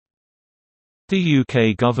The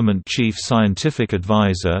UK Government Chief Scientific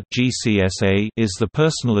Advisor (GCSA) is the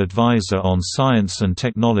personal advisor on science and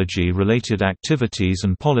technology-related activities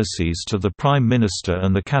and policies to the Prime Minister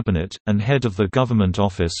and the Cabinet, and head of the Government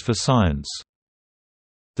Office for Science.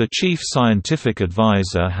 The Chief Scientific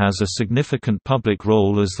Advisor has a significant public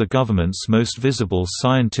role as the government's most visible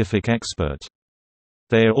scientific expert.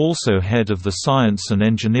 They are also head of the science and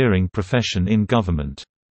engineering profession in government.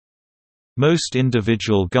 Most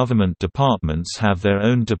individual government departments have their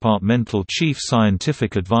own Departmental Chief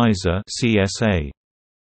Scientific Advisor (CSA).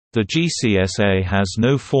 The GCSA has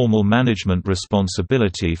no formal management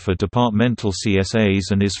responsibility for departmental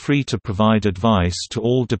CSAs and is free to provide advice to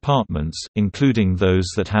all departments, including those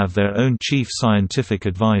that have their own Chief Scientific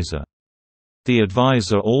Advisor. The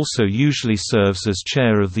advisor also usually serves as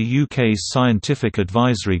chair of the UK's Scientific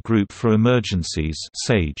Advisory Group for Emergencies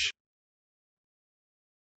 (SAGE).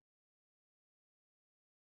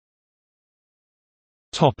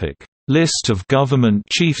 List of government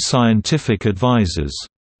chief scientific advisors.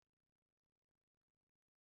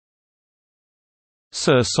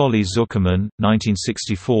 Sir Solly Zuckerman,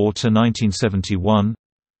 1964–1971.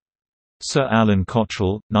 Sir Alan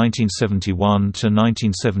Cottrell,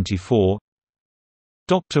 1971–1974.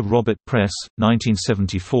 Dr. Robert Press,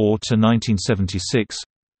 1974–1976.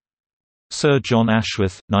 Sir John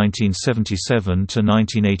Ashworth,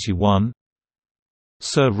 1977–1981.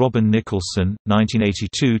 Sir Robin Nicholson,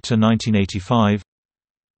 1982–1985.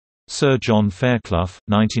 Sir John Fairclough,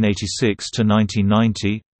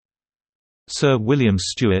 1986–1990. Sir William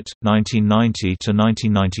Stewart,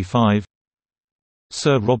 1990–1995.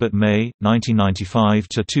 Sir Robert May,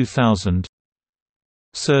 1995–2000.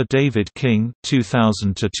 Sir David King,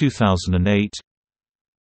 2000–2008.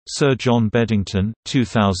 Sir John Beddington,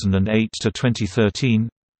 2008–2013.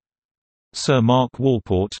 Sir Mark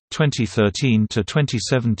Walport,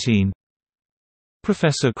 2013–2017.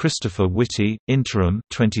 Professor Christopher Whitty, interim,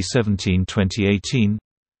 2017–2018.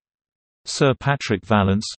 Sir Patrick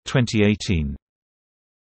Vallance, 2018.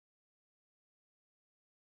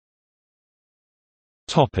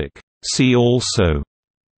 Topic. See also: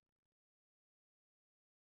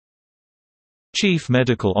 Chief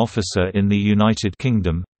Medical Officer in the United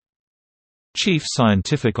Kingdom, Chief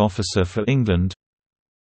Scientific Officer for England,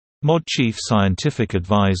 MOD Chief Scientific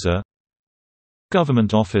Advisor,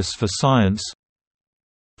 Government Office for Science,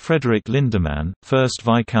 Frederick Lindemann, 1st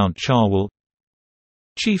Viscount Cherwell,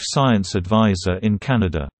 Chief Science Advisor in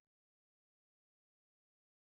Canada.